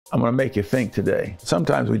I'm going to make you think today.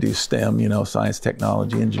 Sometimes we do STEM, you know, science,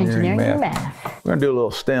 technology, engineering, math. We're going to do a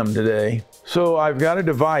little STEM today. So I've got a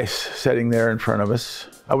device sitting there in front of us.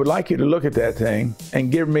 I would like you to look at that thing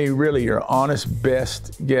and give me really your honest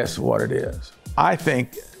best guess what it is. I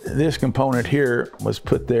think this component here was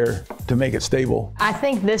put there to make it stable. I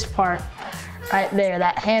think this part right there,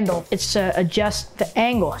 that handle, it's to adjust the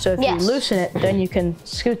angle. So if you loosen it, then you can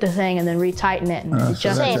scoot the thing and then retighten it and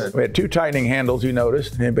adjust it. We had two tightening handles, you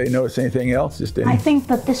noticed. Anybody notice anything else? Just I think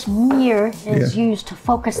that this mirror is used to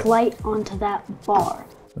focus light onto that bar.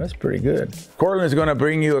 That's pretty good. Cortland is going to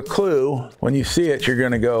bring you a clue. When you see it, you're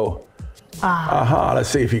going to go, aha. Let's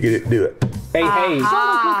see if you can do it. Hey, hey.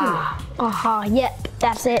 Aha, yep,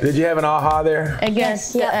 that's it. Did you have an aha there?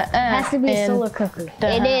 Yes, It has to be a solar cooker.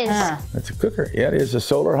 It is. That's a cooker. Yeah, it is a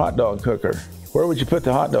solar hot dog cooker. Where would you put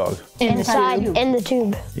the hot dog? Inside, in the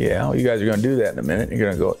tube. Yeah, well, you guys are going to do that in a minute. You're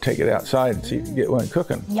going to go take it outside and see if you can get one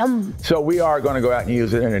cooking. Yum. So we are going to go out and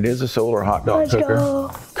use it, and it is a solar hot dog cooker.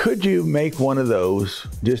 Go. Could you make one of those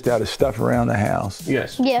just out of stuff around the house?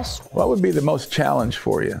 Yes. Yes. What would be the most challenge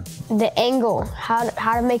for you? The angle, how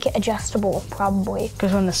to make it adjustable, probably.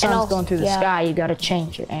 Because when the sun's going through the sky, you got to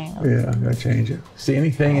change your angle. Yeah, I'm going to change it. See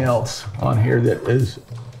anything else on here that is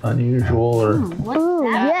unusual or? Ooh,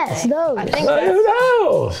 yes, those. I think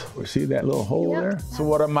those. We see that little hole there? So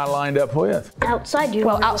what am I lined up with? Outside you.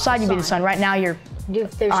 well, outside you'd be the sun. Right now you're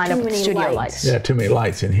There's lined up too with many studio lights. lights. Yeah, too many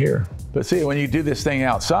lights in here. But see, when you do this thing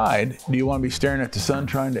outside, do you want to be staring at the sun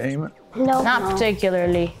trying to aim it? No. Not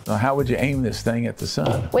particularly. So how would you aim this thing at the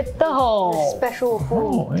sun? With the hole. Special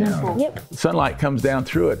hole. Oh, yeah. Yep. Sunlight comes down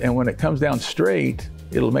through it, and when it comes down straight,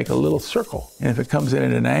 it'll make a little circle. And if it comes in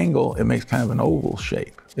at an angle, it makes kind of an oval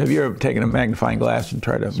shape. Have you ever taken a magnifying glass and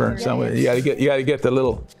tried to burn some with it? You gotta get the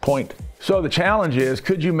little point. So the challenge is,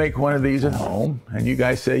 could you make one of these at home? And you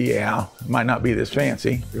guys say, yeah, it might not be this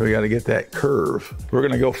fancy. We gotta get that curve. We're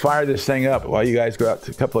gonna go fire this thing up while you guys go out,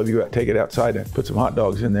 a couple of you go out, take it outside and put some hot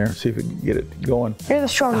dogs in there, see if we can get it going. You're the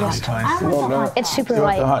strongest. It's super You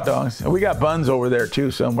want the light. hot dogs? And we got buns over there too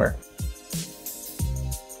somewhere.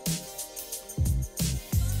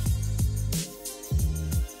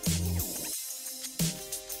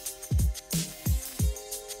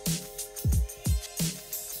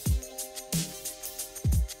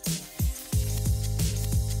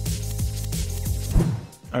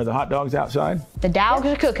 Are the hot dogs outside? The dogs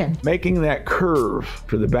are cooking. Making that curve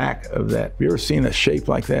for the back of that. Have you ever seen a shape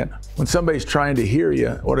like that? When somebody's trying to hear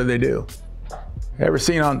you, what do? Ever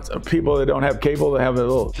seen on people that don't have cable, they have a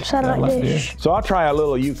little Satellite dish. So I'll try a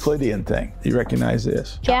little Euclidean thing. You recognize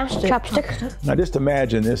this? Yeah, chopstick. Now just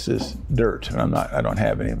imagine this is dirt, and I don't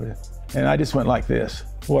have any of it. And I just went like this.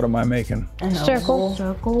 What am I making? Circle.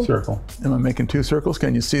 Circle. Am I making two circles?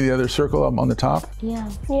 Can you see the other circle up on the top?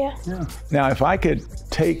 Yeah. Now, if I could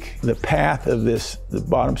take the path of this, the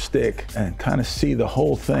bottom stick, and kind of see the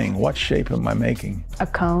whole thing, what shape am I making? A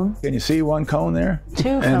cone. Can you see one cone there? Two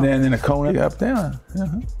And cones. then in a cone up, down.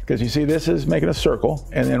 Because you see this is making a circle,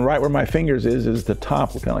 and then right where my fingers is the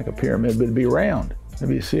top, kind of like a pyramid, but it'd be round.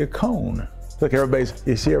 Maybe you see a cone. Look,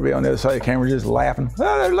 you see everybody on the other side of the camera just laughing.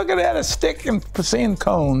 Oh, they're looking at a stick and seeing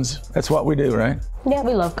cones. That's what we do, right? Yeah,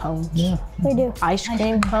 We love cones. we do. Ice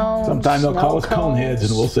cream cones. Sometimes they'll call us snow cone heads, and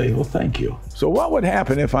cones. we'll say, well, thank you. So what would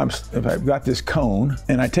happen if I've got this cone,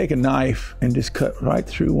 and I take a knife and just cut right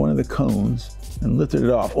through one of the cones and lifted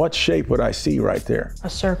it off? What shape would I see right there? A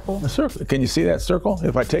circle. A circle. Can you see that circle?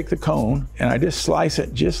 If I take the cone and I just slice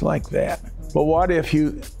it just like that. But what if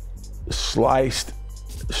you sliced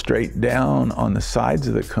straight down on the sides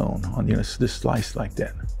of the cone, just sliced like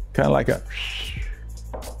that, kind of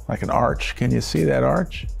like an arch? Can you see that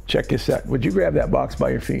arch? Check this out. Would you grab that box by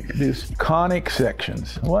your feet? These conic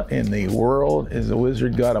sections. What in the world is the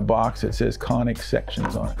wizard got a box that says conic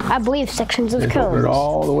sections on it? I believe sections of Just open cones. it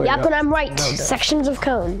all the way Yep, up. and I'm right. Sections of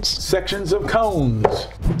cones. Sections of cones.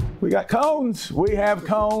 We got cones. We have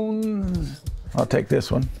cones. I'll take this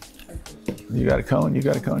one. You got a cone, you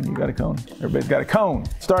got a cone, you got a cone. Everybody's got a cone.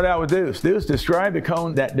 Start out with Deuce. Deuce, describe the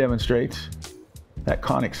cone that demonstrates that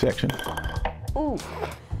conic section. Ooh.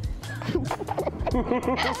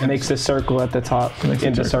 It makes a circle at the top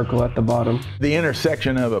and a circle at the bottom. The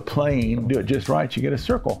intersection of a plane, do it just right, you get a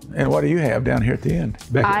circle. And what do you have down here at the end?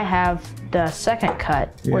 Becky? I have the second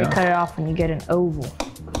cut where you Yeah. cut it off and you get an oval.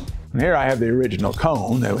 And here I have the original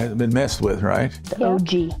cone that hasn't been messed with, right? The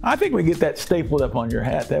OG. I think we get that stapled up on your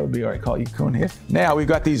hat. That would be all right. Call you cone head. Now we've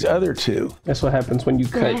got these other two. That's what happens when you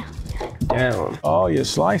cut down. Oh, you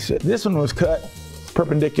slice it. This one was cut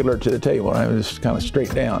perpendicular to the table, right? It's kind of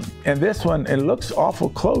straight down. And this one, it looks awful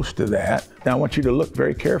close to that. Now I want you to look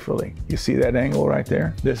very carefully. You see that angle right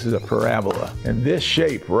there? This is a parabola. And this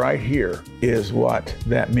shape right here is what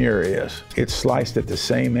that mirror is. It's sliced at the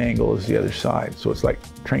same angle as the other side. So it's like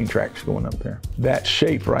train tracks going up there. That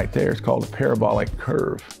shape right there is called a parabolic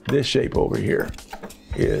curve. This shape over here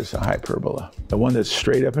is a hyperbola. The one that's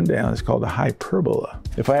straight up and down is called a hyperbola.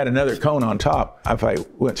 If I had another cone on top, if I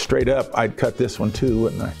went straight up, I'd cut this one too,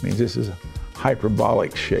 wouldn't I? It means this is a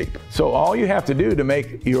hyperbolic shape. So all you have to do to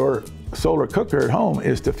make your solar cooker at home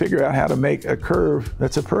is to figure out how to make a curve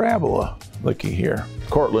that's a parabola. Looky here.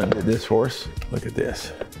 Cortland did this for us. Look at this.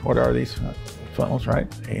 What are these? Funnels, right?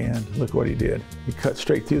 And look what he did. He cut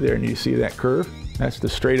straight through there and you see that curve? That's the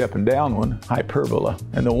straight up and down one, hyperbola.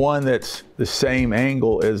 And the one that's the same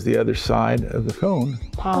angle as the other side of the cone,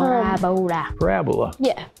 Parabola. parabola.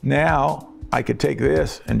 Yeah. Now, I could take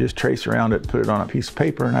this and just trace around it, put it on a piece of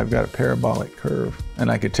paper, and I've got a parabolic curve.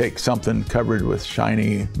 And I could take something covered with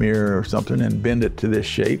shiny mirror or something and bend it to this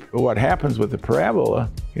shape. But what happens with the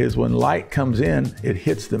parabola is when light comes in, it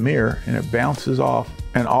hits the mirror and it bounces off,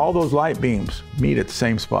 and all those light beams meet at the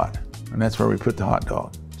same spot. And that's where we put the hot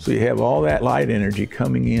dog. So you have all that light energy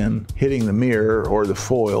coming in, hitting the mirror or the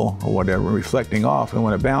foil or whatever, reflecting off, and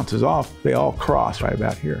when it bounces off, they all cross right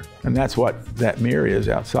about here. And that's what that mirror is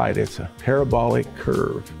outside. It's a parabolic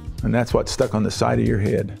curve. And that's what's stuck on the side of your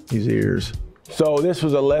head, these ears. So this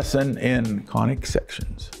was a lesson in conic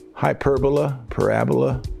sections. Hyperbola,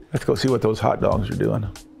 parabola. Let's go see what those hot dogs are doing.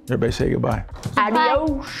 Everybody say goodbye.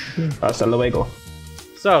 Adios. Hasta luego.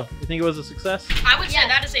 So, you think it was a success? I would say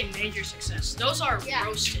that is a major success. Those are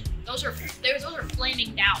roasted. Those are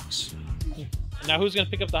flaming downs. Now who's gonna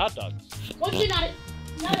pick up the hot dogs? Once you're not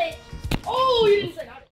it. Oh, you didn't say hot dog.